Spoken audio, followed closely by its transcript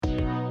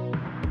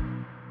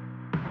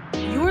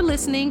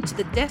listening to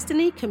the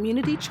Destiny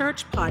Community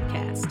Church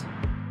podcast.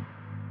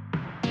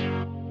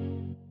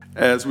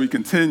 As we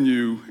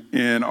continue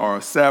in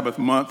our Sabbath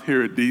month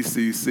here at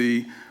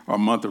DCC, our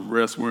month of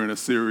rest, we're in a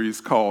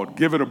series called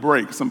Give It a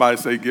Break. Somebody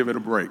say, give it a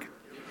break.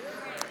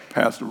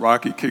 Pastor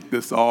Rocky kicked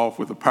this off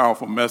with a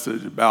powerful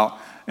message about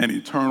an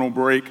eternal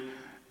break.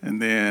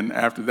 And then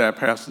after that,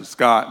 Pastor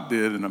Scott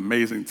did an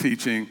amazing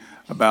teaching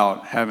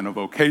about having a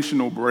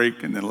vocational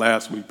break. And then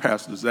last week,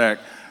 Pastor Zach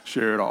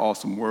shared an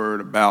awesome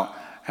word about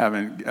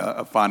having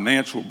a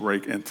financial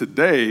break. And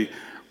today,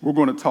 we're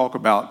going to talk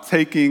about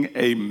taking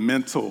a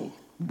mental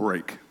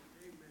break.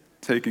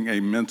 Taking a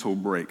mental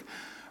break.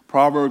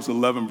 Proverbs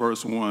 11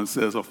 verse 1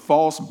 says, a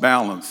false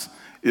balance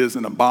is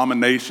an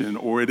abomination,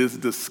 or it is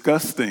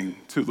disgusting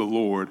to the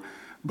Lord,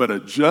 but a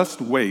just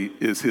weight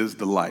is his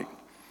delight.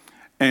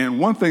 And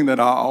one thing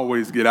that I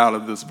always get out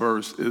of this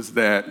verse is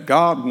that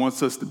God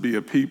wants us to be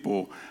a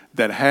people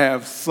that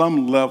have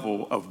some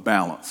level of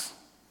balance.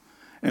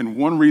 And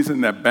one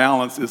reason that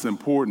balance is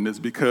important is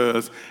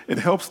because it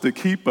helps to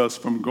keep us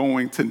from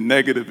going to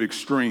negative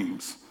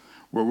extremes,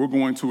 where we're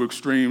going to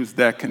extremes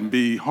that can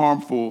be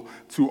harmful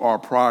to our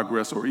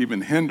progress or even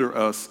hinder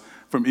us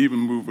from even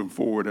moving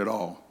forward at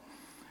all.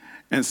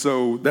 And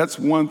so that's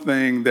one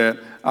thing that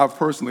I've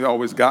personally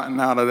always gotten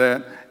out of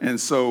that. And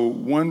so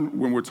when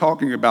we're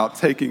talking about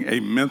taking a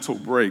mental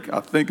break, I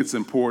think it's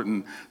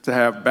important to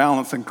have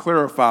balance and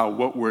clarify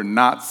what we're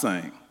not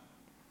saying.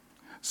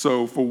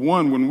 So for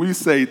one, when we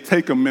say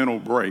take a mental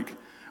break,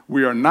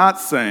 we are not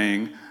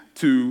saying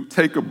to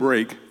take a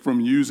break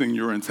from using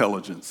your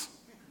intelligence.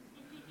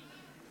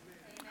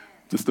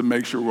 Just to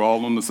make sure we're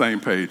all on the same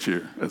page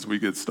here as we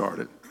get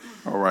started.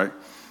 All right.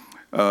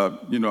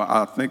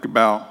 I think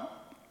about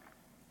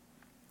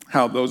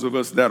how those of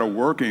us that are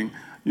working,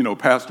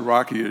 Pastor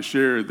Rocky has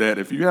shared that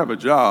if you have a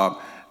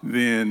job,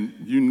 then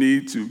you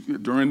need to,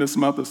 during this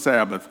month of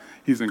Sabbath,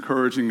 he's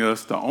encouraging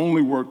us to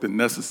only work the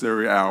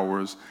necessary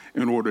hours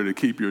in order to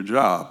keep your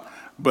job.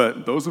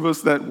 But those of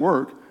us that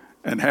work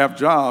and have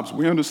jobs,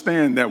 we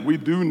understand that we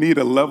do need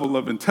a level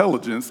of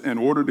intelligence in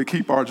order to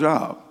keep our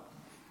job.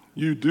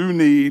 You do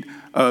need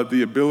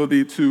the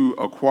ability to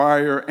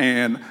acquire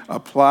and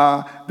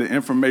apply the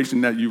information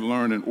that you've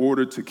learned in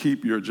order to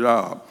keep your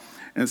job.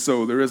 And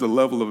so there is a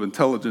level of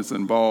intelligence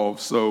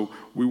involved. So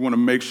we want to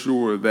make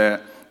sure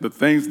that the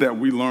things that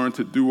we learn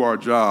to do our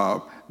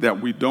job,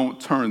 that we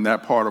don't turn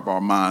that part of our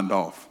mind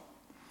off.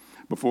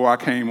 Before I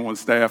came on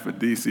staff at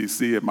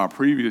DCC at my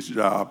previous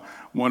job,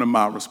 one of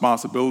my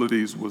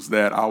responsibilities was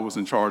that I was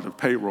in charge of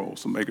payroll,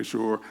 so making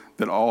sure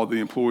that all the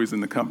employees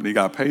in the company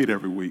got paid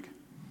every week.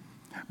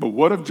 But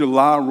what if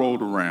July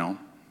rolled around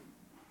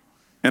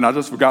and I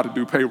just forgot to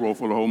do payroll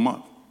for the whole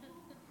month?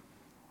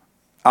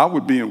 I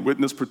would be in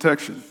witness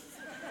protection.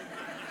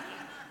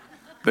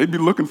 They'd be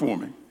looking for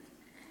me.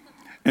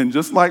 And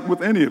just like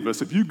with any of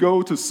us, if you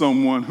go to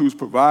someone who's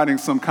providing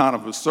some kind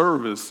of a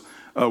service,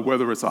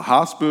 whether it's a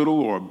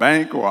hospital or a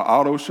bank or an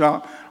auto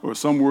shop or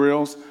somewhere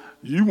else,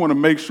 you want to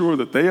make sure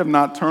that they have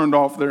not turned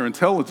off their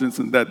intelligence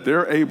and that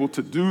they're able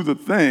to do the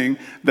thing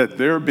that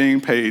they're being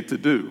paid to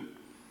do.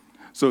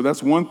 So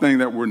that's one thing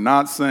that we're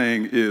not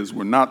saying is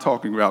we're not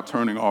talking about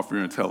turning off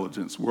your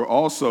intelligence. We're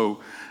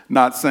also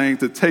not saying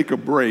to take a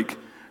break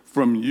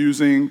from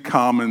using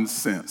common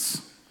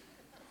sense.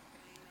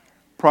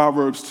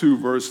 Proverbs 2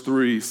 verse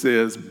 3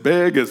 says,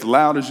 beg as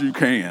loud as you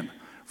can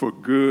for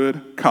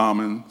good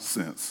common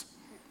sense.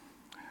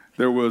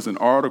 There was an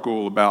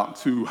article about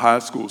two high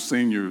school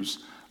seniors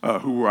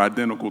who were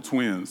identical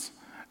twins.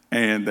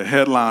 And the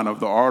headline of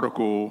the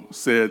article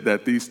said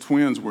that these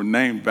twins were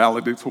named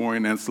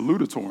valedictorian and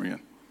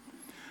salutatorian.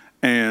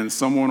 And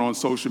someone on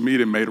social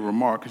media made a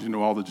remark, because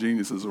all the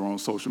geniuses are on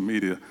social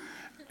media.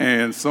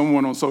 And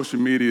someone on social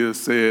media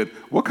said,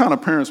 what kind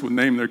of parents would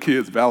name their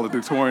kids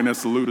valedictorian and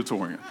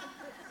salutatorian?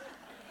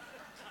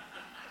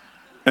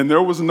 And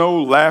there was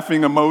no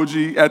laughing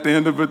emoji at the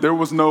end of it. There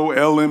was no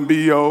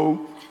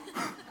LMBO.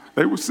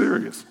 They were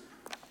serious.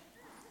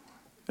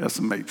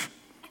 SMH.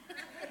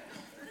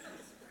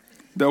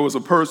 There was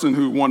a person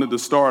who wanted to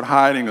start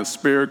hiding a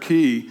spare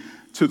key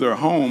to their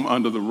home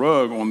under the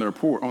rug on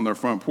their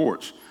front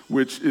porch,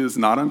 which is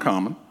not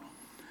uncommon.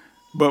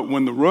 But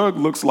when the rug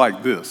looks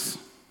like this,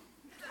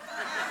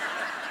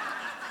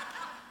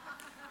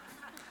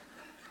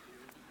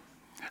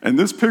 and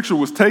this picture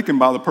was taken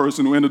by the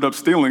person who ended up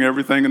stealing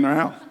everything in their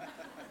house.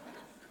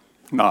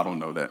 No, I don't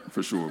know that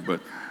for sure,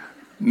 but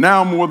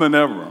now more than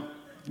ever,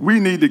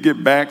 we need to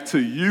get back to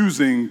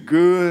using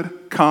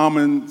good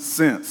common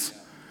sense.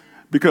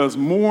 Because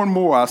more and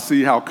more I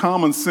see how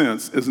common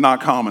sense is not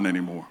common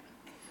anymore.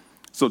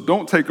 So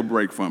don't take a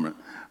break from it.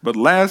 But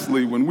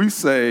lastly, when we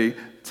say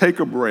take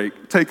a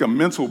break, take a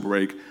mental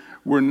break,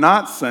 we're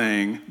not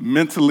saying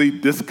mentally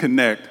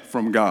disconnect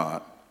from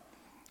God.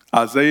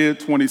 Isaiah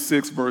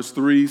 26 verse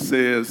 3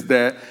 says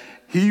that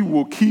he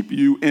will keep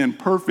you in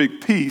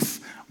perfect peace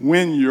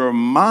when your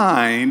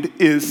mind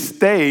is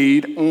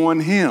stayed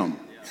on him.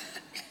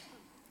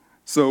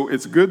 So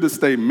it's good to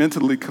stay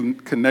mentally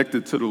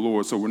connected to the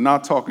Lord. So we're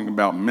not talking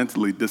about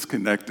mentally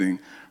disconnecting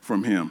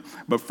from him.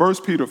 But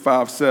 1 Peter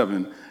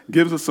 5:7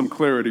 gives us some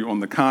clarity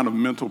on the kind of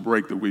mental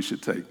break that we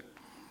should take.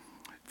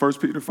 1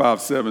 Peter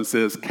 5:7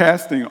 says,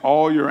 casting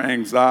all your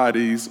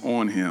anxieties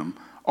on him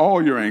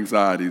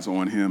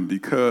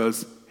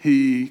because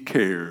he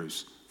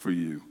cares for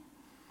you.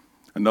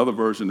 Another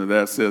version of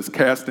that says,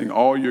 casting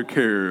all your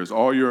cares,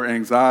 all your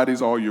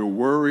anxieties, all your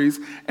worries,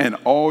 and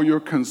all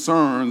your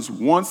concerns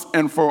once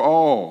and for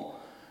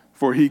all.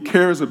 For he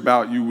cares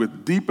about you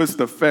with deepest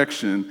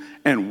affection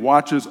and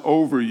watches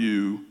over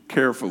you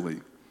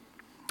carefully.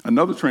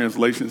 Another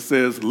translation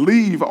says,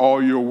 leave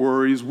all your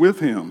worries with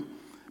him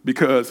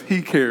because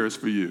he cares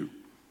for you.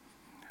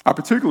 I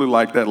particularly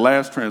like that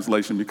last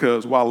translation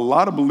because while a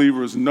lot of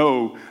believers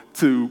know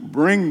to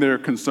bring their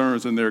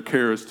concerns and their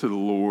cares to the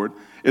Lord,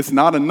 it's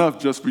not enough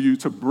just for you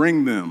to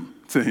bring them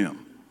to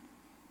him.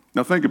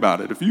 Now think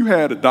about it. If you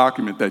had a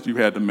document that you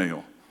had to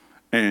mail,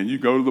 and you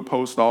go to the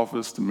post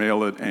office to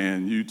mail it,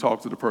 and you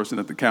talk to the person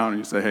at the counter, and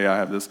you say, hey, I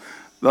have this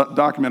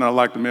document I'd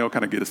like to mail,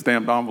 can I get a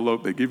stamped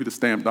envelope? They give you the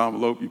stamped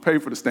envelope, you pay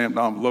for the stamped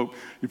envelope,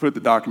 you put the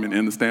document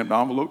in the stamped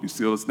envelope, you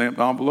seal the stamped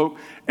envelope,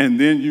 and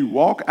then you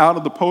walk out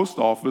of the post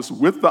office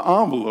with the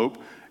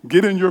envelope,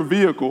 get in your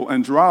vehicle,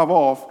 and drive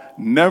off,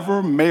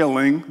 never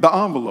mailing the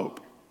envelope.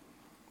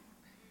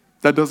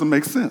 That doesn't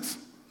make sense.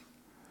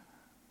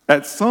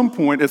 At some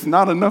point, it's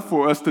not enough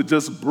for us to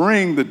just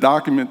bring the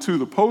document to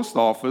the post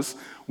office.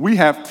 We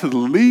have to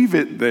leave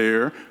it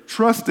there,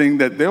 trusting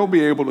that they'll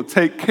be able to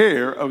take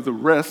care of the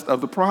rest of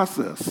the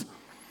process.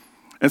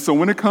 And so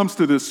when it comes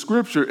to this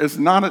scripture, it's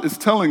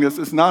telling us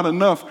it's not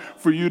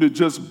enough for you to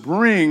just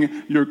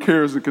bring your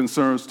cares and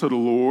concerns to the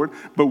Lord,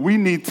 but we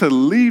need to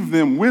leave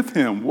them with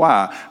him.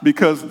 Why?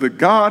 Because the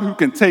God who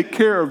can take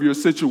care of your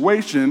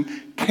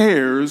situation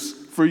cares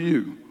for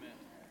you.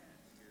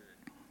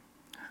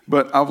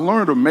 But I've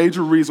learned a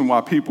major reason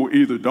why people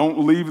either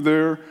don't leave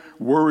their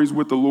worries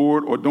with the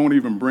Lord or don't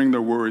even bring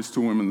their worries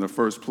to him in the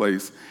first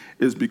place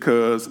is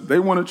because they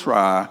want to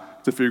try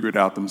to figure it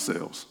out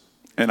themselves.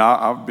 And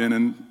I've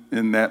been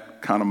in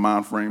that kind of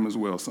mind frame as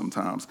well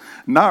sometimes,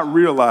 not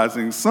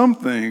realizing some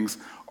things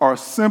are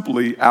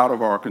simply out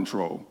of our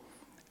control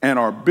and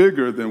are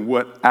bigger than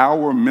what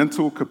our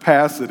mental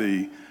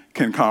capacity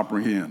can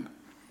comprehend.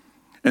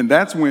 And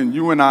that's when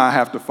you and I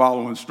have to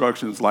follow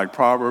instructions like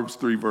Proverbs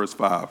 3 verse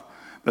 5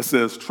 that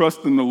says,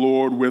 trust in the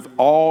Lord with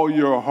all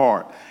your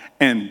heart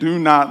and do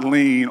not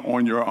lean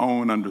on your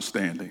own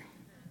understanding.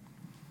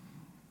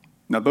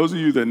 Now, those of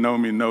you that know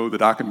me know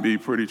that I can be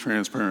pretty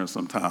transparent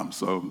sometimes,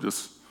 so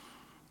just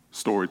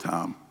story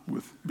time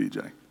with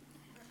BJ.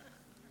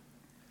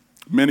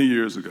 Many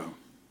years ago,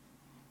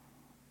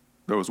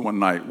 there was one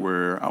night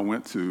where I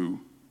went to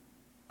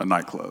a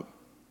nightclub.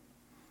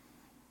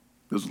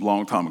 This was a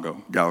long time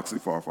ago, galaxy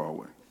far, far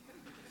away.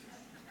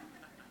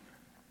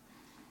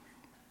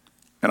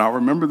 And I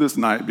remember this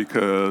night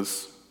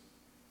because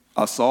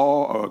I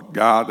saw a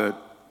guy that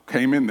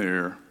came in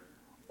there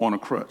on a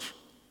crutch.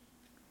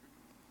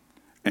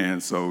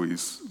 And so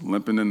he's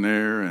limping in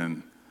there,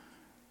 and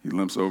he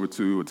limps over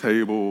to a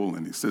table,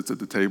 and he sits at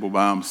the table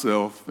by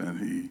himself, and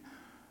he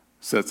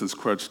sets his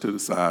crutch to the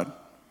side.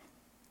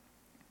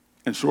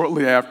 And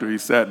shortly after he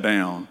sat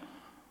down,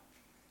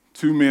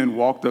 two men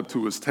walked up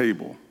to his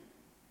table,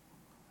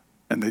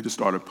 and they just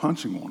started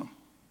punching on him.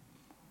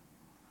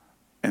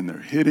 And they're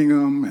hitting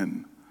him,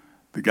 and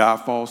the guy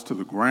falls to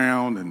the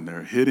ground, and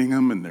they're hitting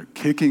him, and they're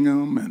kicking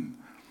him. And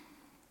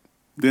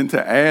then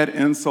to add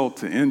insult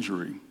to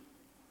injury,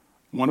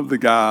 one of the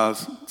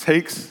guys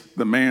takes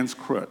the man's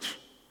crutch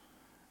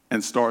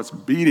and starts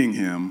beating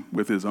him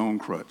with his own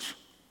crutch.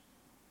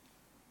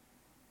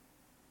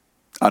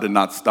 I did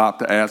not stop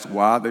to ask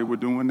why they were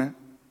doing that.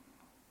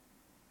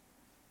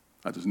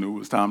 I just knew it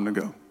was time to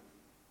go.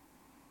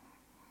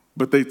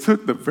 But they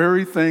took the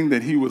very thing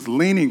that he was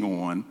leaning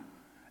on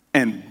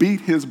and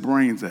beat his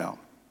brains out.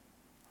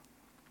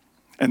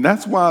 And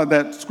that's why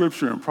that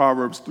scripture in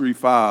Proverbs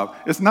 3:5,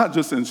 it's not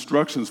just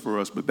instructions for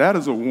us, but that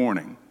is a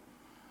warning.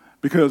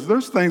 Because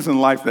there's things in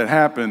life that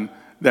happen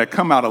that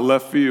come out of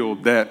left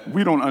field that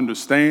we don't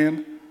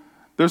understand.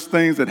 There's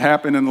things that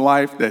happen in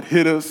life that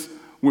hit us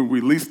when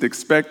we least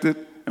expect it,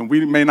 and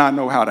we may not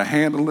know how to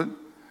handle it.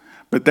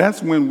 But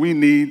that's when we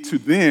need to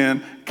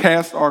then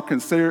cast our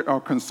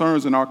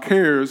concerns and our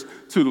cares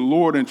to the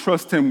Lord and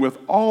trust him with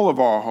all of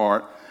our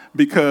heart,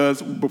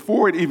 because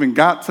before it even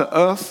got to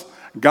us,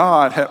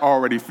 God had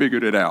already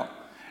figured it out.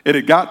 It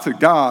had got to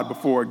God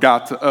before it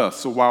got to us.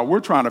 So while we're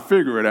trying to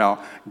figure it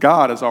out,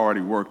 God has already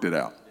worked it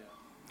out.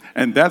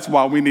 And that's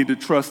why we need to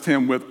trust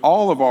him with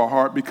all of our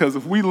heart, because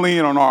if we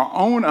lean on our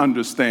own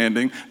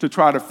understanding to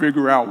try to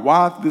figure out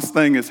why this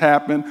thing has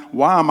happened,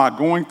 why am I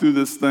going through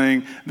this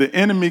thing, the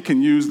enemy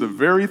can use the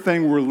very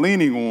thing we're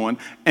leaning on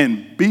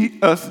and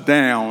beat us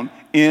down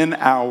in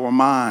our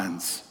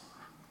minds.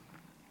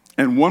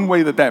 And one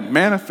way that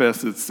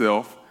manifests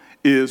itself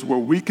is where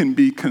we can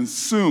be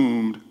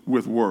consumed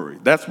with worry.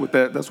 That's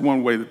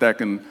one way that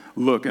can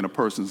look in a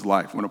person's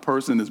life. When a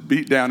person is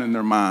beat down in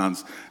their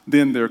minds,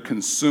 then they're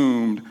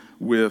consumed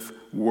with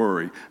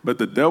worry. But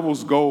the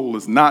devil's goal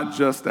is not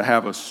just to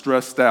have us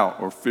stressed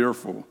out or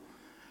fearful.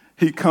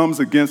 He comes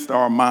against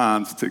our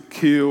minds to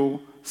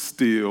kill,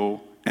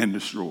 steal, and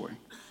destroy.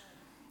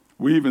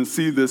 We even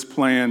see this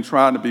plan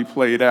trying to be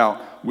played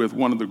out with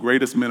one of the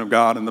greatest men of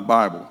God in the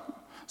Bible.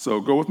 So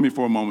go with me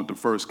for a moment to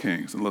 1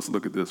 Kings, and let's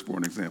look at this for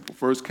an example.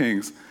 1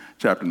 Kings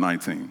chapter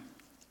 19.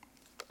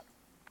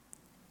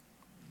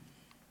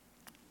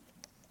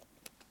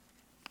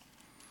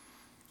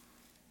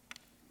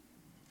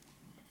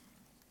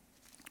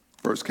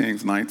 1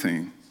 Kings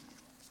 19.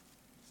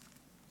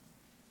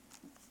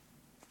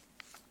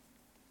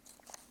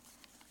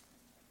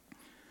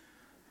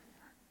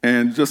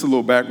 And just a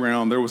little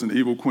background, there was an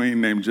evil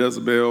queen named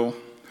Jezebel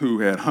who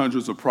had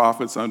hundreds of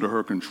prophets under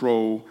her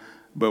control,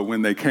 but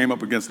when they came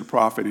up against the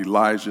prophet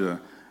Elijah,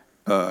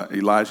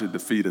 Elijah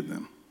defeated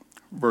them.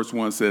 Verse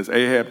 1 says,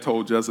 Ahab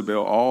told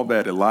Jezebel all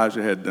that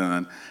Elijah had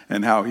done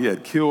and how he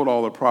had killed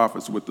all the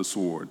prophets with the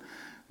sword.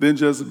 Then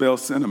Jezebel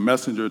sent a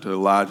messenger to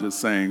Elijah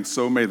saying,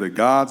 so may the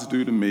gods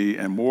do to me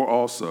and more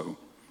also,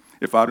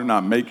 if I do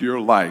not make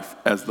your life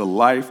as the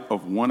life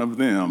of one of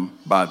them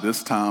by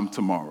this time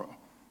tomorrow.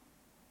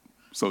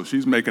 So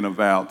she's making a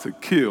vow to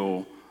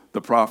kill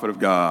the prophet of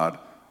God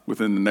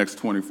within the next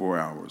 24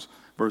 hours.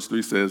 Verse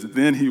 3 says,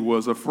 then he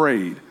was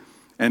afraid,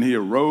 and he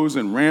arose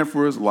and ran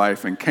for his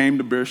life and came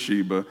to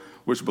Beersheba,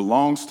 which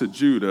belongs to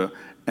Judah,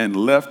 and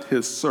left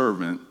his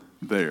servant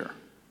there.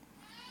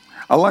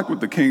 I like what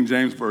the King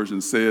James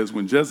Version says.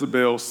 When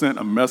Jezebel sent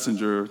a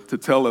messenger to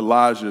tell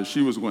Elijah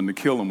she was going to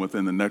kill him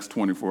within the next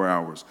 24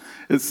 hours,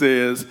 it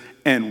says,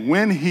 and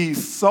when he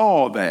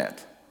saw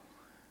that,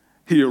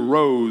 he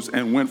arose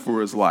and went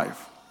for his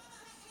life.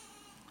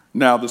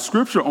 Now, the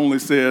scripture only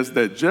says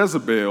that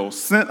Jezebel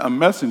sent a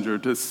messenger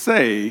to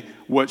say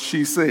what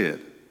she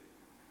said.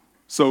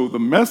 So the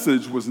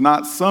message was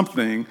not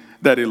something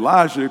that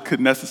Elijah could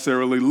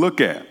necessarily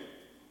look at.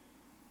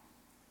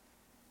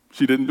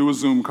 She didn't do a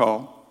Zoom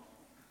call.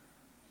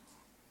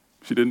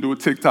 She didn't do a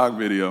TikTok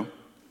video.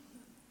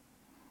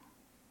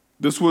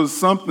 This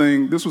was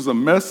a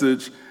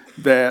message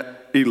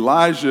that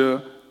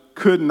Elijah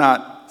could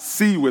not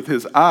see with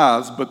his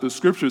eyes, but the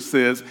scripture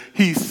says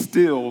he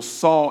still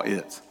saw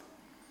it.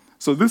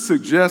 So this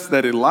suggests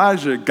that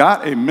Elijah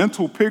got a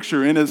mental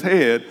picture in his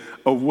head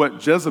of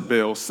what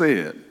Jezebel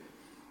said.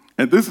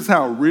 And this is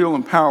how real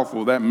and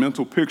powerful that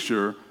mental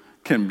picture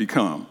can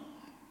become.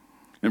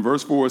 In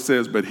verse 4 it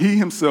says, but he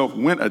himself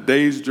went a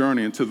day's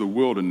journey into the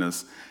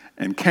wilderness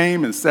and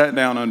came and sat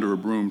down under a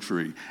broom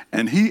tree.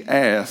 And he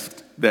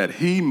asked that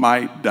he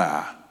might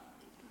die,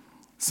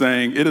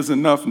 saying, it is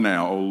enough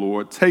now, O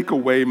Lord, take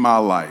away my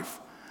life,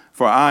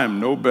 for I am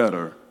no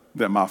better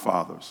than my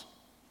fathers.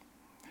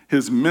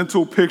 His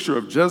mental picture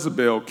of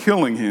Jezebel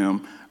killing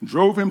him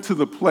drove him to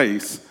the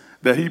place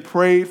that he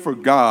prayed for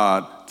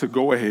God to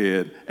go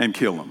ahead and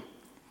kill him.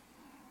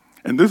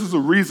 And this is the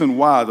reason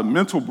why the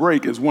mental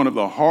break is one of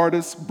the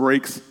hardest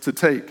breaks to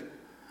take.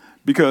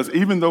 Because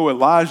even though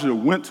Elijah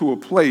went to a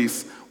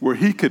place where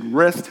he could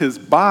rest his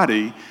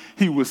body,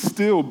 he was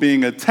still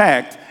being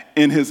attacked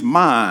in his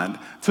mind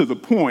to the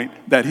point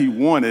that he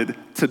wanted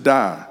to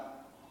die.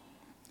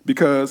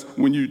 Because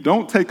when you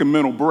don't take a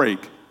mental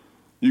break,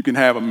 you can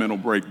have a mental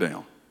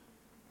breakdown.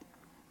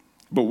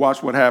 But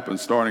watch what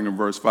happens starting in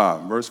verse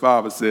 5. In verse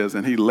 5 it says,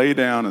 and he lay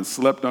down and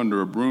slept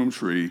under a broom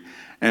tree,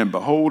 and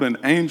behold, an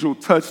angel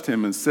touched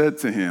him and said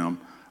to him,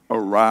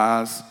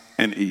 arise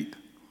and eat.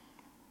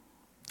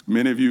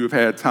 Many of you have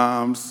had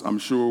times, I'm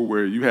sure,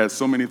 where you had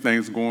so many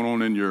things going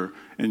on in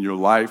your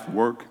life,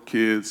 work,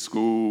 kids,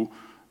 school,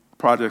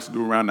 projects to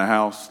do around the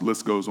house,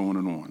 list goes on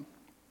and on.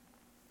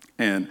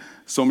 And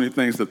so many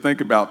things to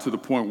think about to the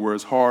point where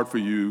it's hard for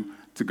you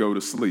to go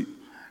to sleep.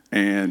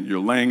 And you're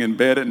laying in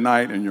bed at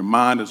night and your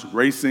mind is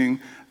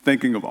racing,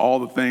 thinking of all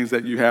the things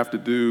that you have to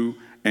do,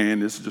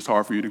 and it's just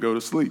hard for you to go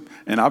to sleep.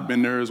 And I've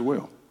been there as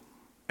well.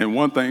 And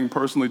one thing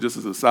personally, just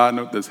as a side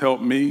note, that's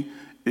helped me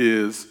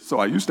is, so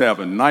I used to have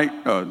a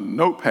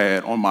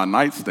notepad on my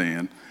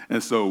nightstand,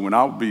 and so when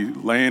I would be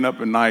laying up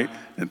at night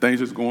and things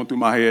just going through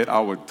my head, I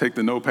would take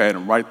the notepad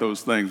and write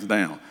those things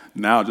down.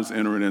 Now I just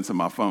enter it into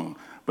my phone.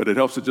 But it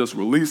helps to just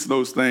release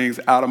those things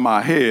out of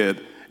my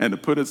head and to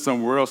put it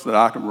somewhere else that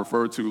I can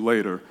refer to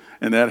later,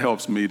 and that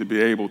helps me to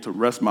be able to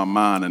rest my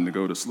mind and to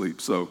go to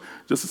sleep. So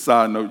just a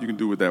side note, you can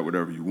do with that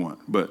whatever you want.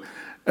 But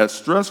as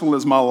stressful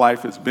as my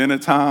life has been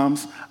at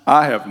times,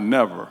 I have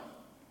never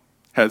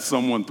had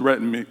someone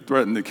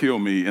threaten to kill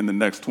me in the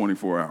next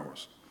 24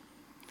 hours.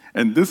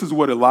 And this is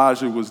what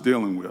Elijah was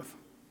dealing with.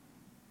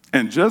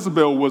 And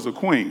Jezebel was a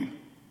queen.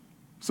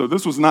 So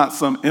this was not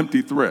some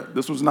empty threat.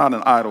 This was not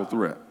an idle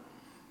threat.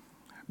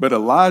 But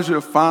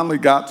Elijah finally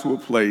got to a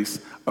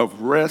place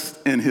of rest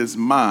in his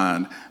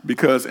mind,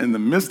 because in the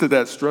midst of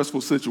that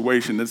stressful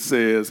situation, it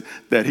says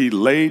that he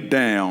laid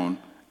down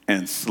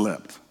and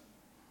slept.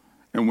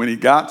 And when he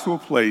got to a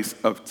place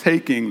of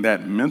taking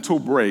that mental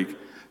break,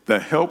 the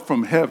help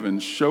from heaven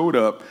showed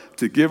up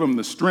to give him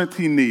the strength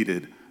he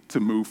needed to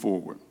move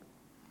forward.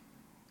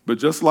 But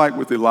just like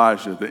with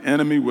Elijah, the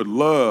enemy would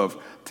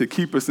love to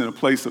keep us in a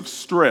place of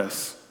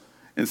stress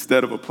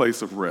instead of a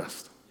place of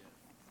rest.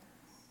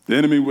 The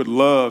enemy would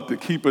love to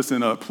keep us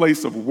in a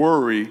place of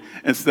worry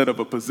instead of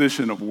a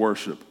position of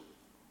worship.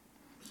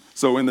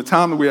 So in the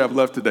time that we have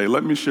left today,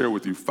 let me share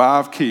with you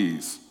 5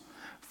 keys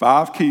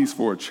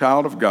for a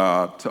child of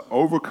God to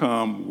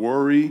overcome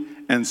worry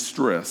and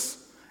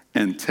stress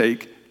and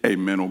take a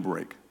mental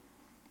break.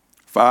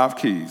 5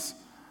 keys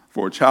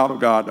for a child of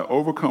God to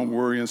overcome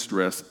worry and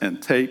stress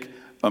and take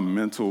a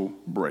mental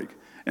break.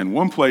 And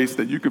one place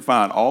that you can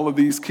find all of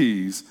these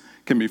keys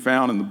can be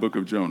found in the book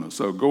of Jonah.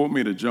 So go with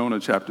me to Jonah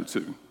chapter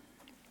 2.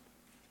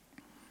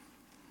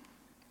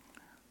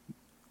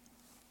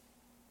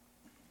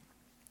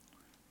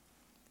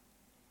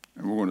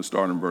 And we're going to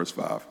start in verse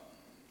 5.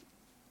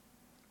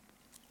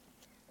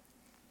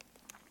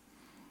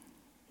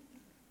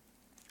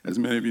 As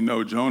many of you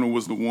know, Jonah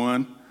was the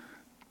one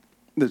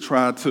that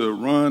tried to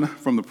run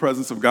from the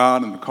presence of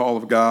God and the call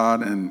of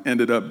God and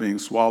ended up being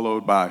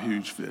swallowed by a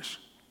huge fish.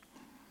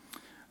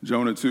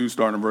 Jonah 2,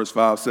 starting in verse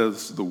 5,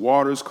 says, "The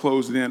waters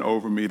closed in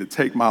over me to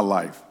take my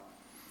life.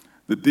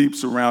 The deep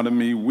surrounded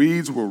me.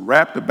 Weeds were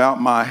wrapped about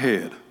my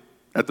head.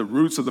 At the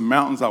roots of the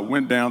mountains I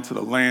went down to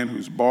the land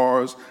whose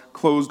bars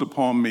closed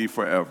upon me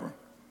forever."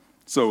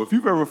 So if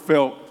you've ever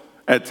felt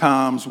at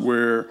times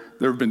where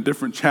there have been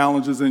different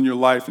challenges in your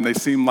life and they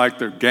seem like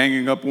they're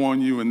ganging up on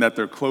you and that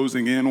they're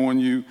closing in on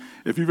you,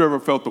 if you've ever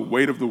felt the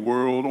weight of the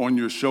world on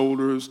your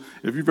shoulders,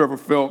 if you've ever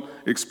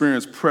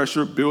experienced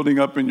pressure building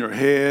up in your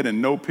head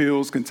and no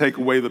pills can take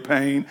away the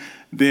pain,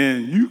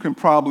 then you can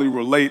probably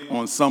relate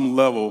on some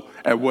level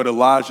at what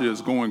Elijah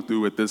is going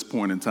through at this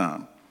point in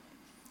time.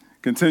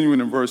 Continuing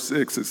in verse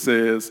 6, it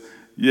says,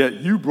 "Yet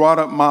you brought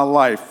up my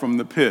life from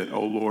the pit,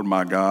 O Lord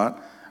my God.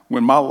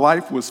 When my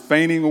life was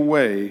fainting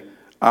away,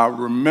 I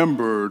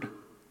remembered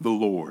the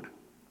Lord."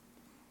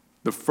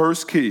 The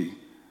first key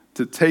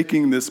to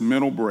taking this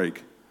mental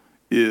break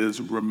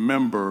is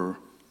remember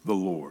the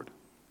Lord.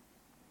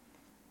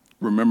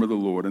 Remember the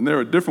Lord. And there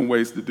are different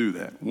ways to do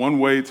that. One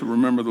way to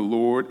remember the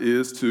Lord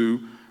is to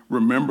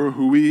remember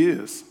who he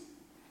is.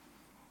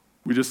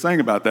 We just sang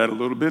about that a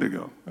little bit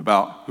ago,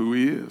 about who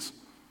he is.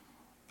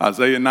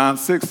 Isaiah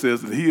 9:6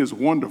 says that he is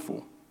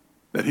wonderful,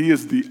 that he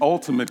is the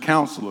ultimate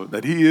counselor,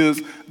 that he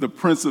is the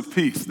Prince of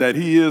Peace, that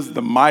he is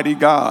the mighty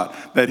God,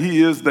 that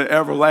he is the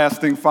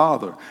everlasting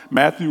Father.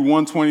 Matthew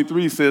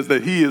 1:23 says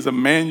that he is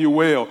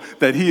Emmanuel,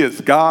 that he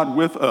is God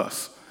with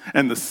us.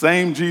 And the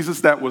same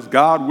Jesus that was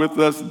God with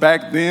us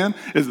back then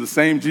is the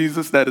same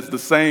Jesus that is the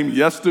same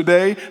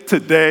yesterday,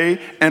 today,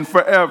 and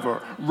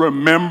forever.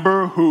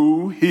 Remember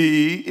who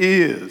he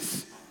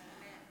is.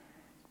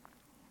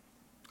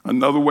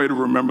 Another way to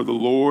remember the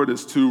Lord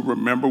is to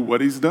remember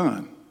what he's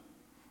done.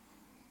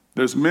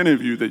 There's many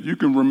of you that you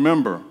can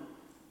remember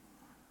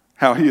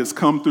how he has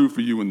come through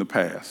for you in the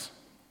past.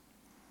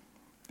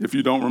 If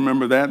you don't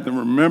remember that, then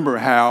remember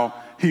how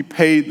he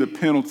paid the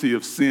penalty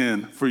of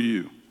sin for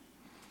you.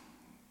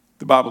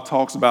 The Bible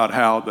talks about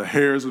how the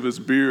hairs of his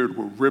beard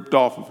were ripped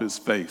off of his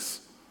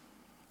face,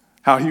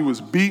 how he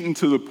was beaten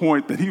to the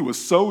point that he was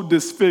so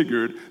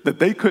disfigured that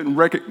they couldn't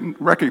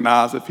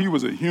recognize if he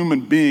was a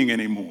human being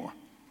anymore.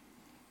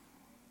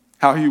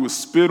 How he was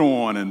spit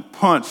on and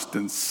punched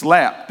and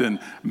slapped and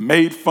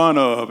made fun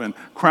of and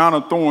crown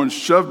of thorns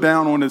shoved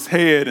down on his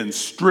head and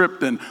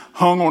stripped and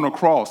hung on a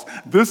cross.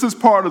 This is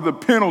part of the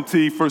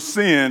penalty for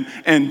sin,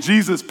 and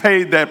Jesus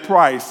paid that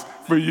price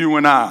for you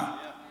and I.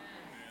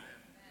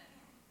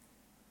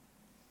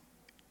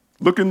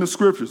 Look in the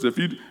scriptures. If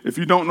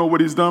you don't know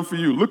what he's done for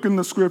you, look in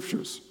the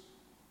scriptures.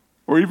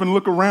 Or even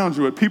look around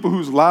you at people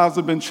whose lives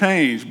have been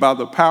changed by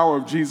the power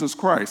of Jesus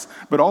Christ.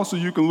 But also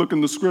you can look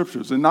in the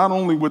scriptures, and not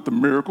only with the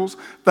miracles,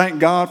 thank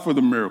God for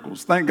the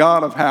miracles. Thank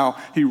God of how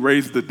he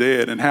raised the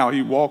dead and how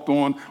he walked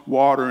on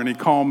water and he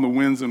calmed the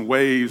winds and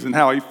waves and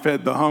how he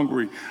fed the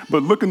hungry.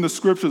 But look in the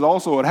scriptures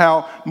also at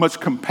how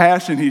much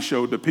compassion he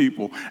showed to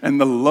people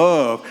and the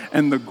love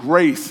and the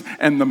grace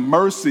and the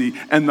mercy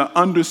and the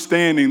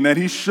understanding that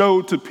he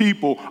showed to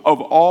people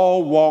of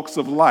all walks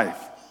of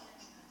life.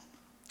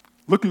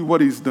 Look at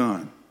what he's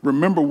done.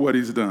 Remember what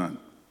he's done.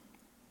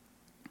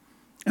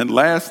 And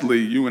lastly,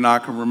 you and I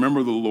can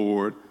remember the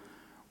Lord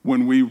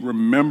when we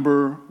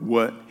remember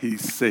what he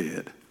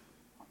said.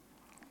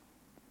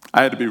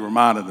 I had to be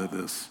reminded of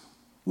this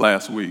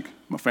last week.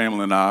 My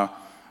family and I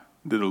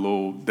did a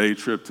little day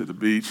trip to the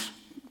beach,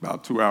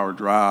 about a 2-hour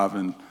drive.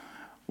 And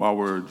while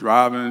we're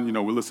driving,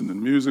 we're listening to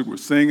music, we're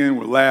singing,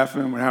 we're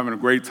laughing, we're having a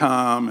great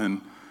time. And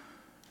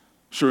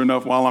sure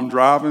enough, while I'm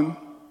driving,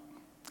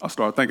 I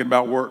start thinking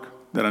about work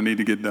that I need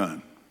to get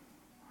done.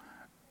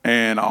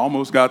 And I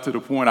almost got to the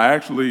point, I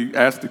actually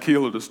asked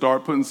Tequila to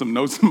start putting some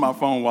notes in my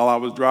phone while I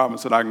was driving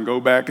so that I can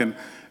go back and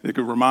it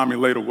could remind me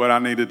later what I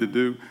needed to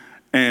do.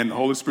 And the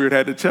Holy Spirit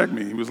had to check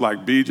me. He was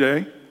like,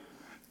 BJ,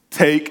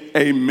 take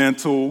a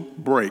mental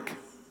break.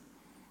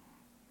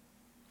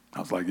 I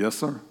was like, yes,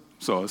 sir.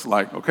 So it's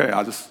like, okay,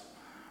 I'm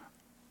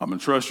going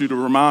to trust you to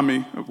remind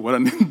me of what I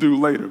need to do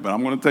later, but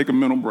I'm going to take a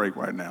mental break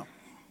right now.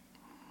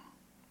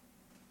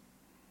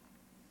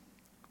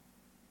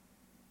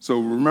 So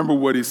remember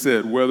what he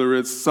said, whether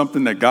it's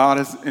something that God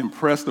has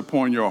impressed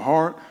upon your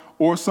heart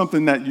or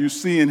something that you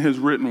see in his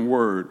written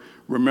word,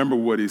 remember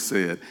what he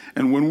said.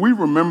 And when we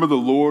remember the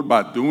Lord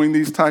by doing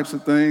these types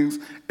of things,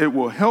 it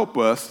will help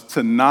us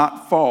to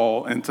not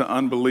fall into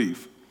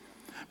unbelief.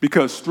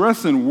 Because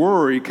stress and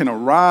worry can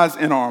arise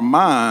in our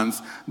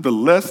minds the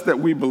less that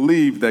we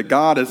believe that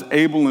God is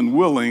able and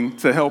willing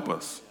to help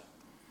us.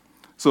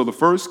 So the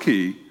first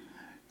key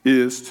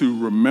is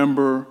to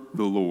remember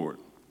the Lord.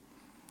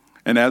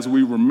 And as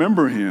we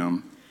remember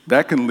him,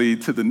 that can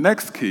lead to the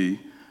next key,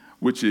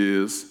 which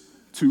is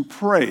to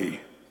pray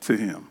to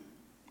him.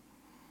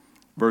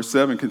 Verse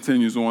 7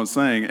 continues on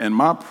saying, "And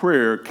my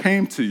prayer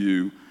came to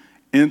you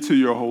into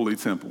your holy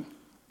temple."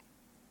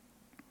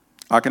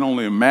 I can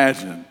only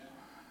imagine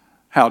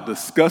how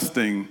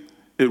disgusting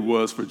it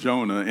was for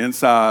Jonah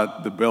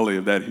inside the belly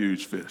of that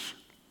huge fish.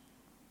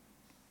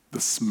 The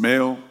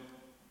smell,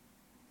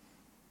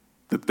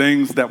 the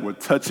things that were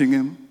touching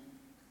him,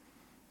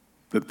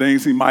 the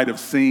things he might have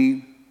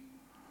seen,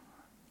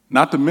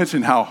 not to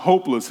mention how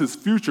hopeless his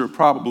future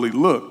probably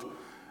looked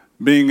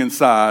being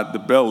inside the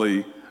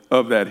belly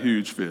of that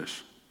huge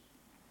fish.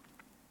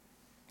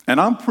 And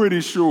I'm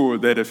pretty sure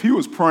that if he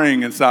was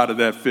praying inside of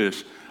that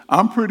fish,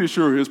 I'm pretty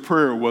sure his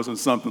prayer wasn't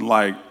something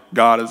like,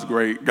 "God is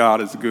great,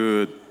 God is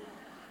good,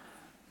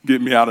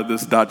 get me out of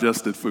this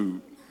digested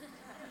food."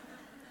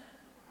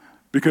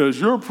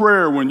 Because your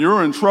prayer when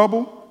you're in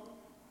trouble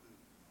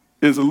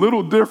is a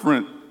little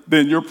different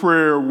than your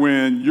prayer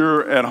when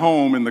you're at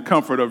home in the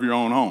comfort of your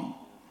own home.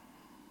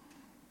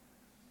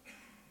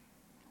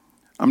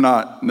 I'm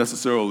not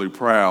necessarily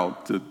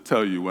proud to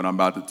tell you what I'm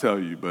about to tell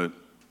you, but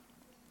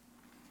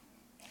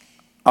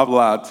I've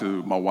lied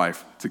to my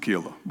wife,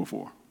 Tequila,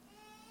 before.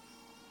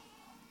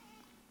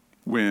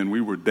 When we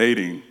were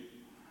dating,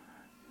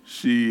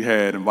 she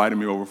had invited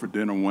me over for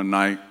dinner one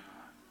night,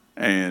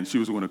 and she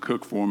was going to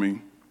cook for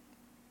me.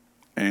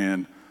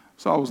 And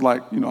so I was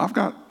like, I've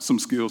got some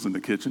skills in the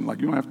kitchen.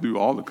 Like, you don't have to do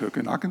all the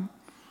cooking. I can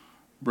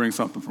bring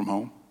something from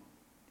home.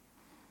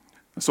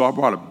 And so I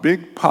brought a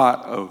big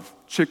pot of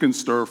chicken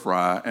stir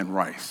fry and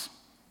rice.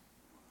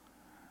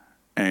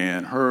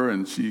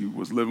 And she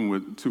was living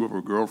with two of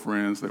her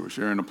girlfriends. They were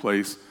sharing a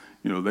place.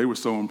 They were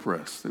so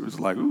impressed. They was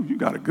like, "Ooh, you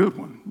got a good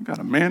one. You got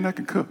a man that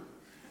can cook."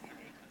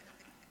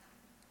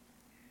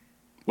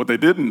 What they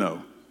didn't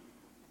know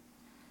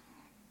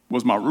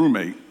was my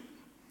roommate,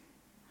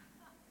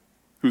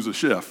 who's a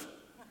chef,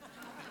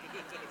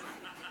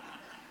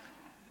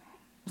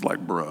 was like,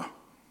 "Bruh,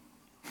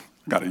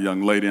 got a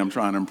young lady I'm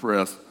trying to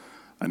impress.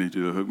 I need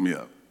you to hook me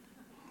up."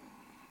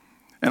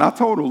 And I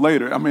told her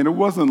later, it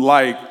wasn't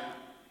like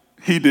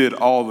he did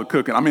all the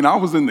cooking. I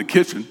was in the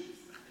kitchen.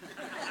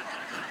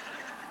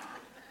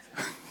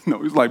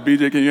 He's like,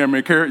 "BJ, can you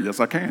make carrot?" "Yes,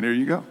 I can. Here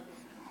you go."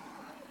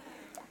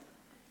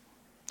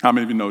 How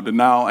many of you know the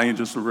Nile ain't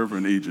just a river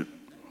in Egypt?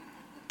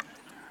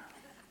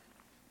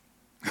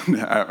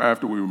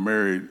 After we were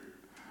married,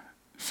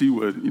 she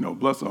would,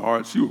 bless her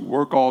heart, she would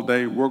work all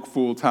day, work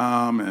full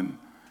time, and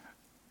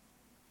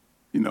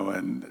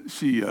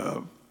she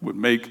would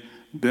make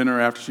dinner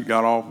after she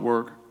got off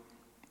work.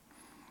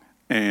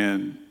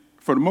 And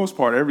for the most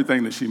part,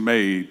 everything that she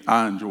made,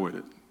 I enjoyed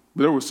it.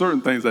 But there were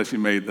certain things that she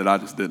made that I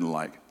just didn't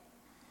like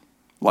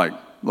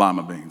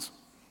lima beans.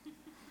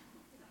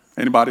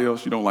 Anybody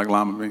else, you don't like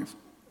lima beans?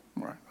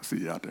 All right, I see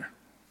you out there.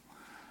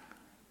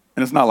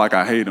 And it's not like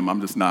I hate them.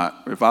 I'm just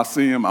not, if I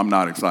see them, I'm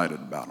not excited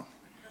about them.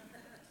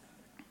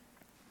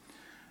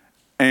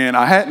 And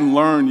I hadn't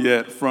learned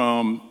yet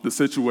from the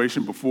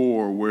situation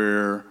before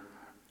where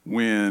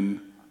when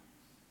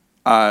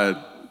I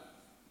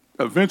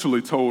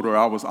eventually told her,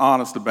 I was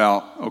honest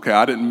about, okay,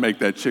 I didn't make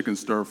that chicken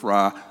stir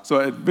fry. So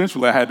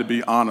eventually I had to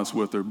be honest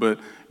with her. But,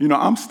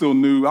 I'm still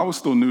new. I was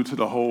still new to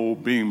the whole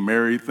being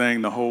married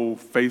thing, the whole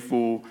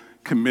faithful,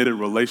 committed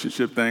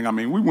relationship thing.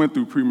 We went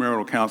through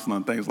premarital counseling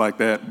and things like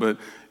that, but,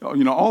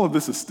 all of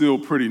this is still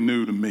pretty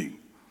new to me.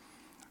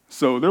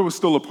 So there was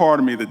still a part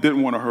of me that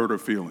didn't want to hurt her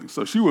feelings.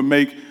 So she would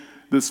make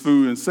this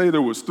food and say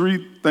there was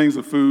 3 things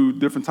of food,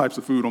 different types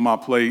of food on my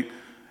plate.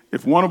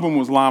 If one of them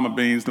was lima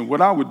beans, then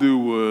what I would do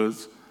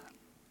was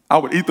I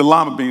would eat the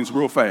lima beans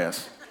real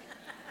fast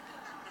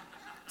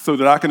so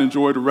that I can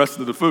enjoy the rest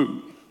of the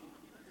food.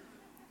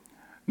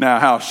 Now,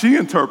 how she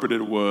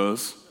interpreted it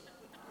was,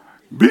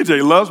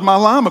 "BJ loves my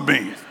lima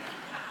beans.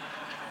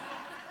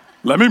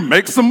 Let me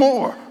make some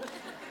more."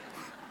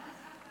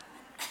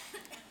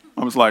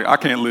 I was like, I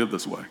can't live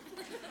this way.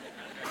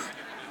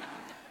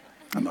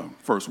 I know,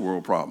 first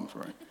world problems,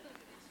 right?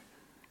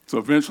 So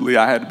eventually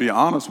I had to be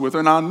honest with her,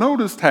 and I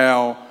noticed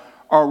how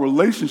our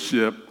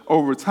relationship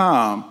over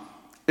time,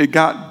 it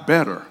got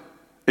better.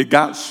 It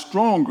got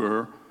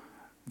stronger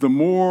the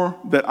more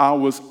that I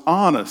was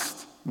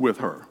honest with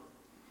her.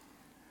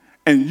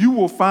 And you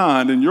will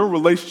find in your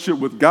relationship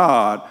with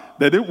God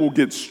that it will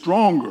get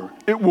stronger.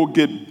 It will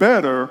get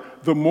better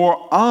the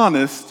more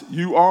honest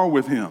you are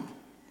with him.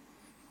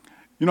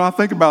 You know, I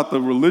think about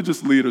the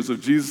religious leaders of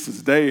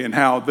Jesus' day and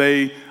how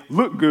they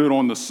looked good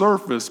on the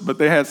surface, but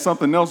they had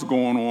something else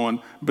going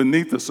on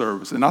beneath the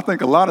surface. And I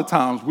think a lot of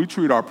times we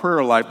treat our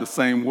prayer life the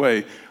same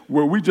way,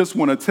 where we just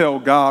want to tell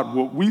God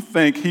what we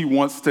think he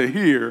wants to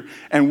hear,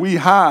 and we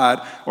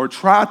hide or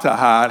try to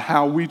hide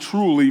how we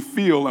truly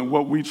feel and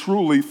what we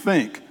truly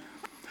think.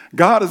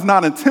 God is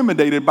not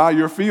intimidated by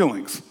your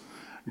feelings.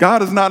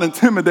 God is not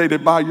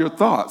intimidated by your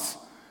thoughts.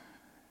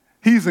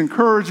 He's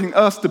encouraging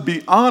us to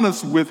be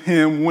honest with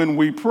him when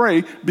we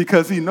pray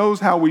because he knows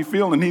how we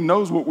feel and he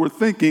knows what we're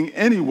thinking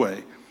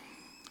anyway.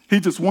 He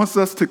just wants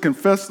us to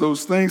confess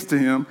those things to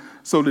him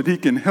so that he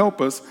can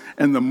help us.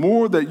 And the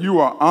more that you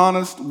are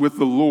honest with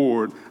the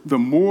Lord, the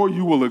more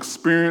you will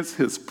experience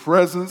his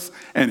presence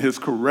and his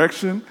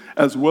correction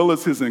as well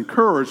as his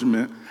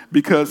encouragement,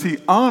 because he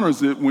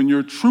honors it when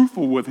you're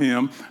truthful with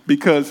him,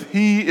 because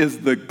he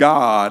is the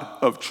God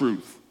of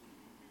truth.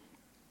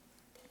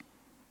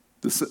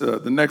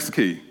 The next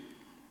key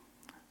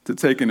to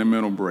taking a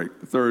mental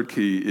break, the third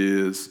key,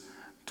 is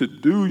to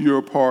do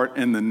your part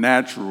in the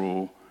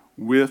natural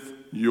with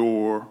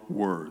your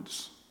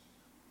words.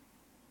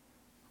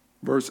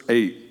 Verse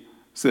 8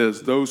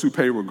 says, "Those who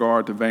pay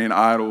regard to vain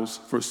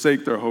idols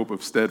forsake their hope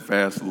of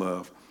steadfast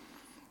love.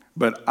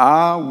 But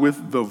I,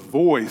 with the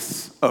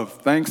voice of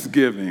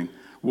thanksgiving,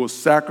 will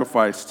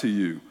sacrifice to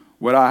you.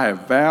 What I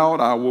have vowed,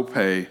 I will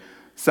pay.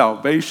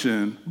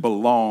 Salvation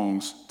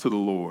belongs to the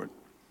Lord."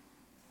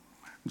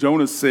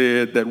 Jonah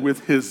said that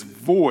with his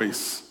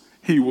voice,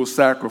 he will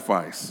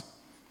sacrifice.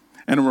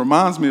 And it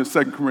reminds me of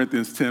 2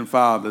 Corinthians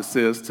 10:5 that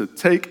says to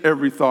take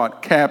every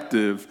thought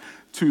captive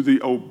to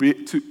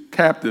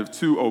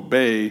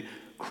obey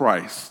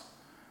Christ.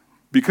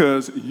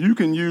 Because you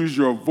can use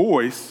your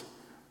voice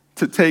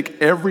to take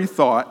every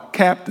thought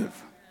captive.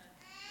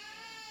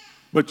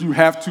 But you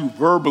have to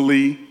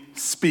verbally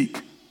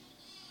speak.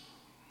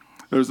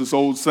 There's this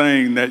old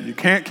saying that you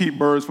can't keep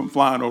birds from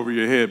flying over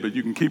your head, but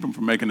you can keep them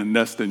from making a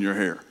nest in your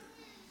hair.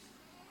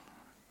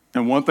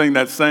 And one thing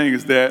that's saying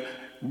is that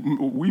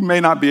we may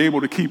not be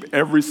able to keep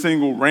every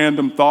single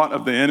random thought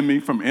of the enemy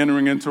from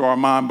entering into our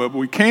mind, but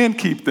we can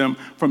keep them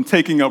from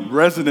taking up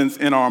residence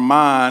in our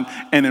mind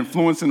and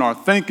influencing our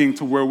thinking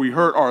to where we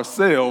hurt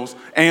ourselves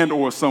and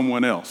or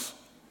someone else.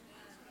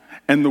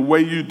 And the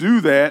way you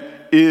do that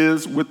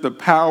is with the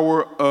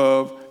power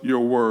of your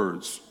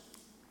words.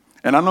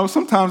 And I know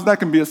sometimes that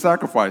can be a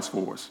sacrifice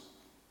for us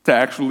to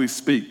actually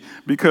speak,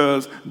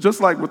 because just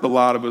like with a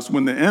lot of us,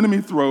 when the enemy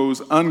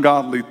throws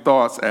ungodly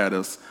thoughts at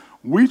us,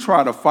 we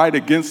try to fight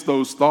against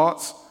those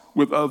thoughts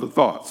with other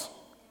thoughts,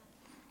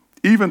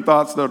 even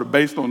thoughts that are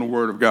based on the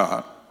Word of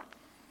God.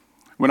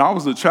 When I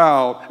was a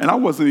child, and I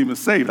wasn't even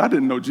saved, I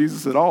didn't know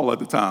Jesus at all at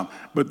the time,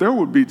 but there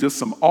would be just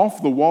some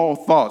off-the-wall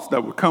thoughts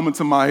that would come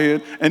into my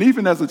head, and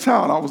even as a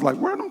child, I was like,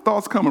 where are them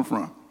thoughts coming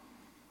from?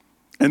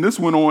 And this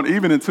went on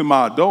even into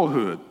my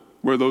adulthood,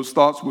 where those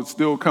thoughts would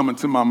still come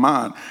into my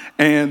mind.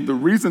 And the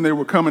reason they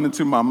were coming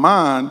into my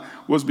mind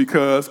was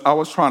because I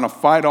was trying to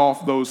fight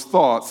off those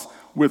thoughts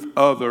with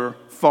other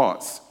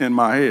thoughts in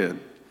my head.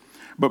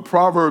 But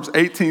Proverbs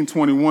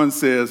 18:21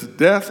 says,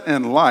 "Death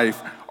and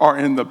life are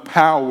in the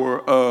power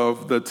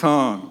of the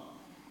tongue."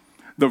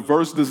 The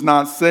verse does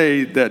not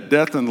say that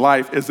death and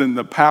life is in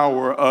the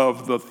power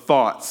of the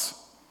thoughts.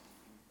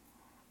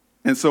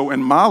 And so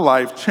in my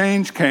life,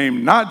 change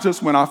came not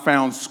just when I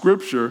found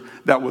scripture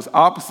that was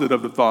opposite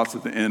of the thoughts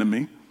of the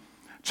enemy.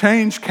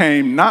 Change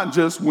came not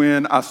just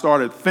when I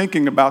started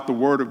thinking about the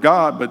Word of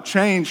God, but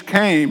change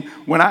came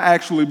when I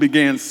actually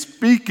began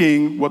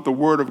speaking what the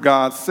Word of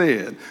God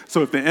said.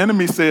 So if the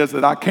enemy says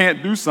that I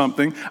can't do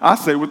something, I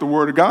say what the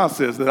Word of God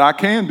says, that I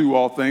can do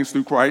all things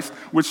through Christ,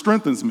 which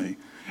strengthens me.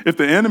 If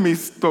the enemy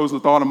throws a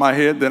thought in my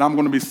head that I'm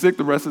going to be sick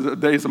the rest of the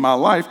days of my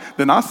life,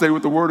 then I say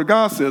what the Word of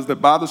God says, that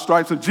by the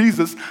stripes of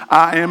Jesus,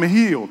 I am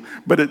healed.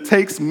 But it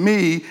takes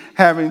me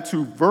having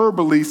to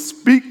verbally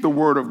speak the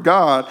Word of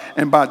God,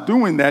 and by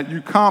doing that, you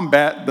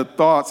combat the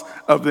thoughts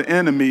of the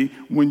enemy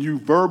when you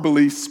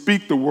verbally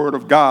speak the Word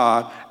of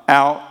God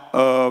out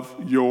of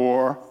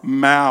your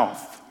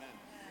mouth.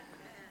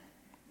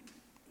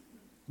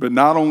 But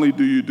not only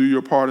do you do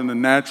your part in the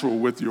natural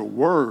with your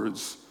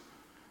words,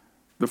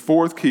 the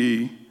fourth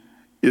key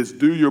is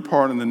do your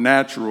part in the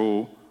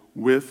natural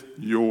with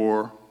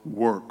your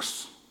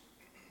works,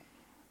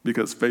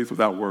 because faith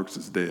without works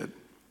is dead.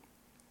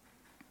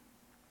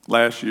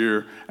 Last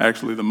year,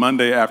 actually the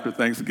Monday after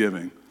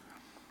Thanksgiving,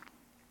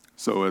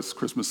 so as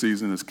Christmas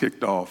season is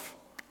kicked off,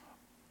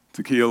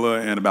 Tequila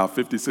and about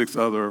 56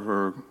 other of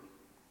her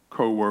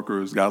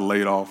co-workers got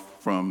laid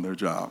off from their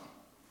job,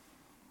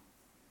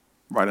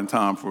 right in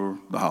time for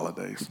the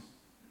holidays.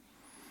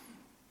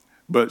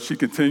 But she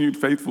continued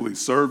faithfully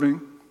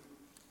serving.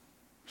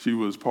 She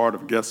was part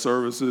of guest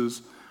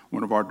services,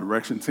 one of our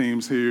direction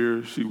teams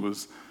here. She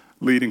was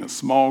leading a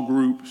small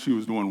group. She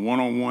was doing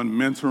one-on-one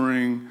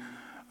mentoring.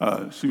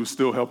 She was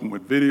still helping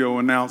with video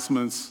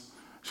announcements.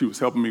 She was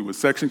helping me with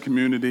section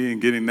community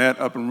and getting that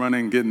up and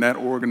running, getting that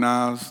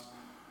organized.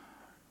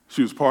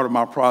 She was part of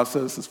my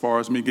process as far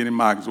as me getting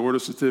my exhorter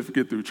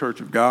certificate through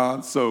Church of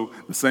God. So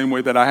the same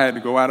way that I had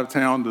to go out of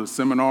town to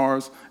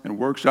seminars and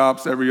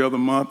workshops every other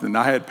month, and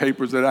I had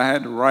papers that I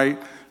had to write,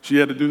 she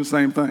had to do the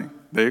same thing.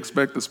 They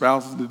expect the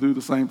spouses to do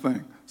the same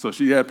thing. So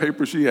she had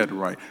papers she had to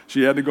write.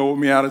 She had to go with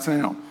me out of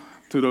town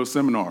to those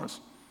seminars,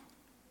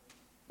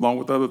 along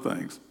with other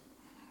things.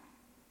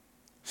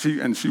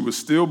 She was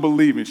still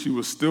believing, she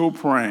was still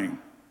praying,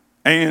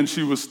 and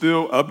she was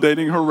still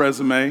updating her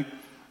resume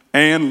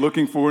and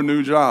looking for a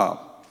new job.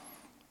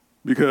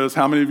 Because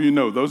how many of you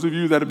know, those of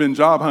you that have been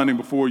job hunting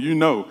before, you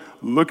know,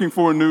 looking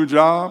for a new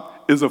job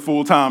is a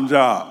full-time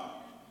job.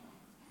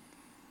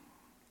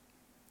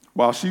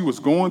 While she was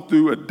going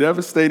through a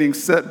devastating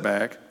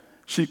setback,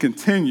 she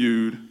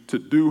continued to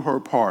do her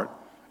part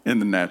in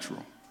the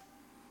natural.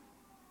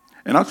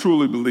 And I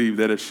truly believe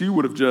that if she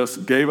would have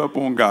just gave up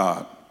on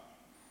God,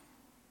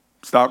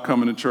 stopped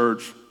coming to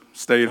church,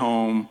 stayed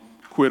home,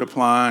 quit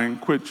applying,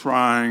 quit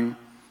trying,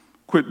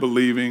 quit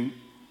believing,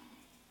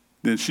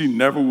 then she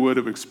never would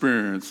have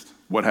experienced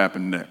what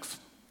happened next.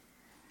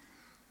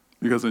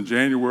 Because in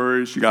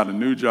January, she got a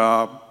new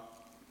job,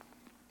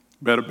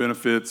 better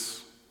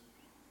benefits,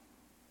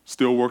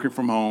 still working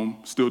from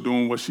home, still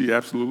doing what she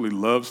absolutely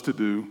loves to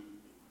do,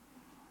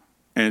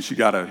 and she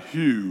got a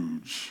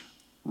huge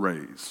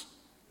raise.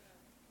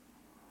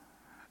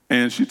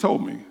 And she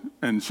told me,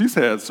 and she's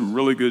had some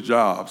really good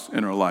jobs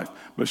in her life,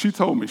 but she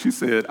told me, she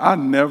said, I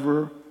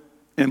never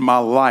in my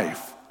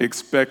life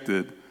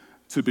expected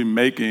to be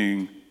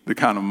making the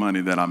kind of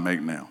money that I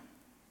make now.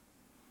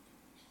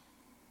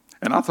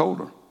 And I told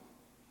her,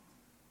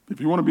 if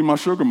you want to be my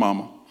sugar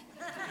mama,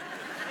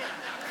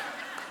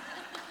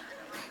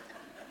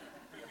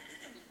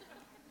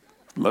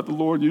 let the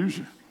Lord use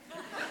you.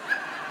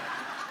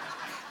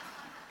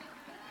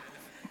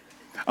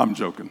 I'm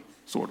joking,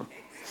 sort of.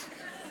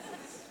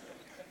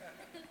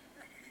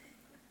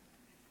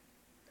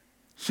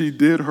 She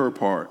did her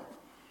part,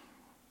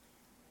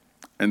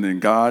 and then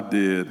God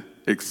did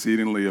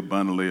exceedingly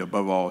abundantly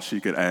above all she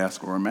could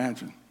ask or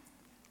imagine.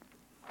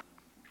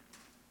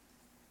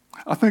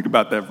 I think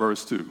about that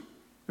verse too,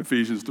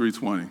 Ephesians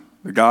 3:20,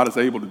 that God is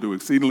able to do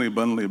exceedingly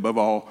abundantly above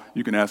all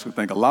you can ask or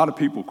think. A lot of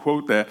people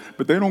quote that,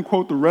 but they don't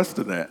quote the rest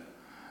of that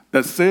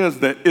says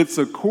that it's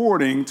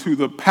according to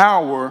the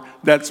power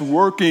that's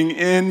working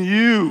in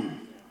you.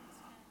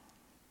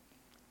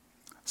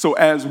 So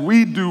as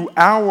we do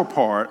our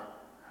part,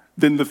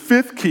 then the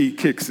fifth key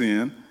kicks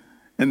in,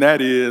 and that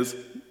is,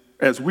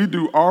 as we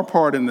do our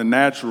part in the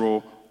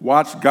natural,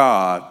 watch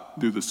God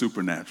do the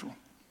supernatural.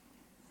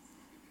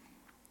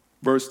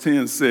 Verse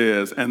 10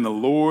 says, and the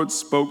Lord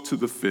spoke to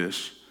the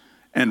fish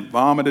and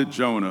vomited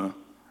Jonah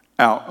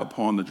out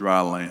upon the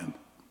dry land.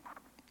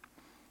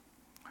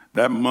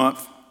 That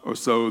month or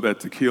so that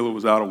Tequila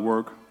was out of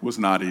work was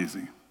not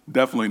easy.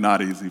 Definitely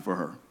not easy for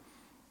her,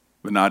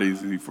 but not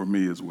easy for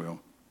me as well.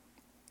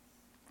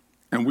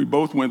 And we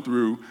both went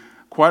through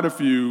quite a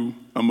few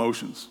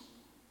emotions: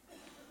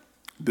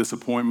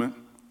 disappointment,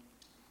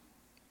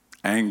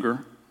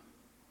 anger,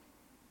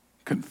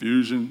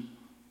 confusion,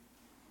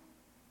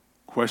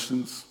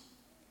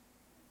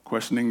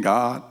 questioning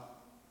God.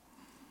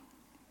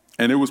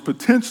 And it was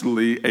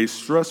potentially a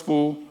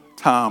stressful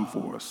time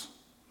for us.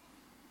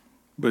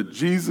 But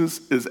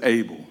Jesus is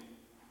able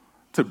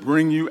to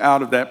bring you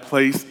out of that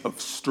place of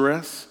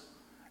stress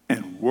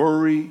and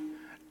worry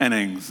and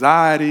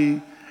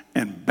anxiety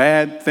and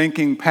bad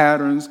thinking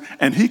patterns,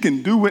 and he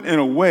can do it in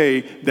a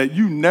way that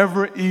you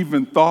never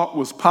even thought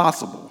was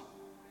possible.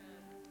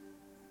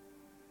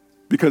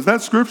 Because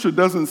that scripture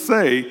doesn't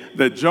say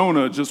that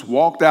Jonah just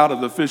walked out of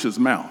the fish's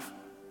mouth.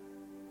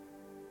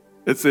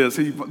 It says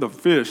the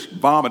fish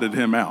vomited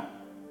him out.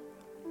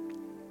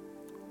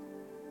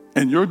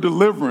 And your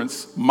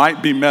deliverance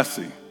might be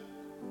messy,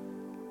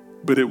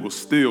 but it will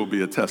still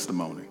be a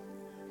testimony.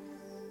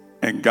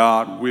 And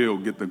God will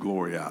get the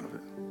glory out of it.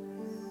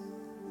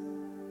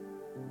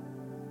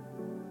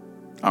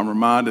 I'm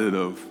reminded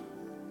of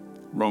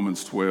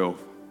Romans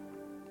 12,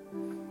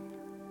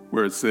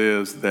 where it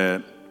says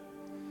that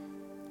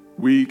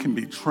we can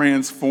be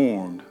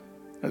transformed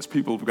as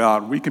people of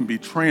God. We can be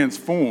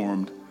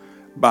transformed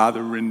by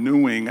the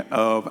renewing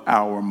of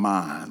our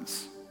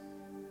minds.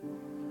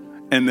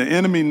 And the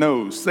enemy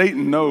knows,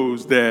 Satan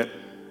knows that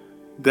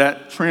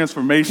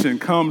transformation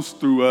comes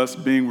through us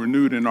being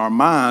renewed in our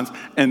minds.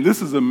 And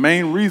this is the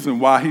main reason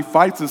why he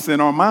fights us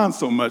in our minds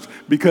so much,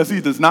 because he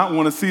does not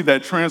want to see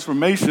that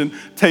transformation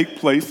take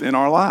place in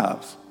our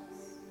lives.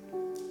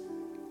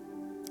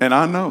 And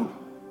I know.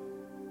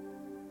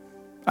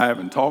 I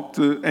haven't talked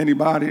to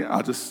anybody.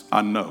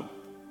 I know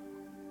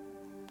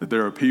that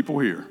there are people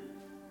here,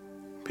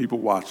 people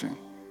watching,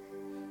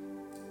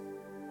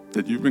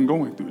 that you've been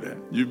going through that.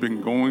 You've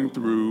been going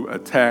through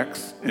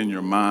attacks in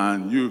your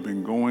mind. You've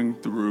been going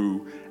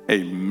through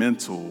a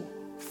mental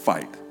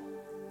fight.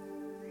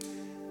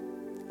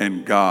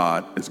 And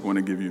God is going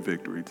to give you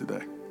victory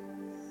today.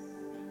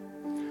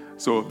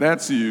 So if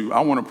that's you,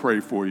 I want to pray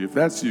for you. If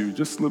that's you,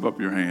 just slip up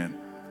your hand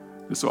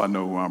just so I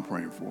know who I'm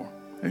praying for.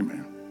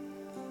 Amen.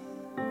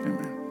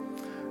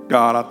 Amen.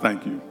 God, I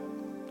thank you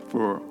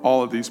for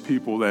all of these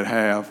people that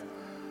have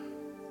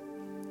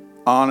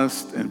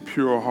honest and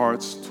pure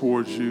hearts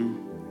towards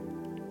you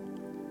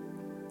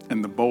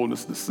and the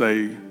boldness to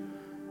say,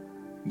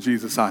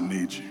 Jesus, I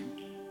need you.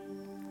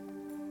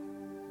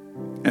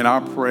 And I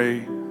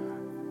pray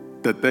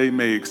that they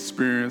may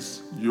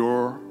experience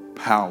your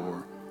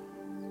power,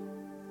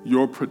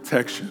 your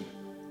protection,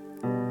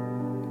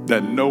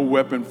 that no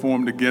weapon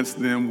formed against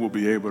them will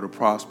be able to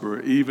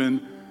prosper,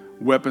 even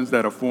weapons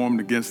that are formed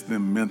against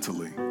them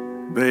mentally.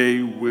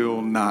 They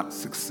will not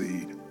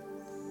succeed.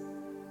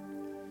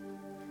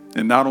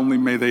 And not only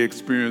may they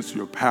experience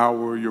your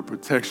power, your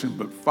protection,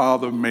 but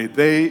Father, may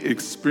they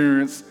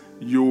experience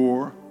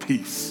your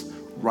peace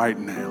right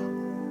now.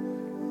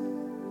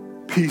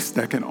 Peace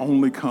that can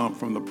only come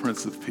from the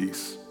Prince of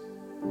Peace.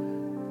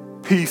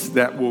 Peace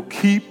that will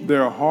keep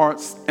their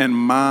hearts and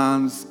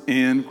minds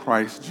in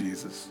Christ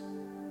Jesus.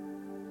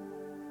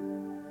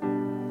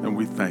 And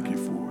we thank you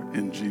for it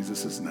in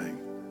Jesus'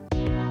 name.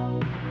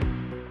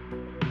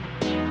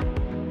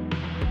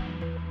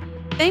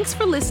 Thanks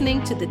for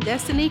listening to the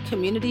Destiny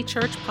Community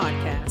Church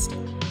podcast.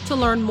 To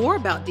learn more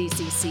about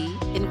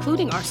DCC,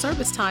 including our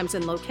service times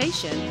and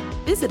location,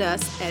 visit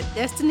us at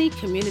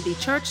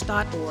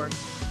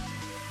destinycommunitychurch.org.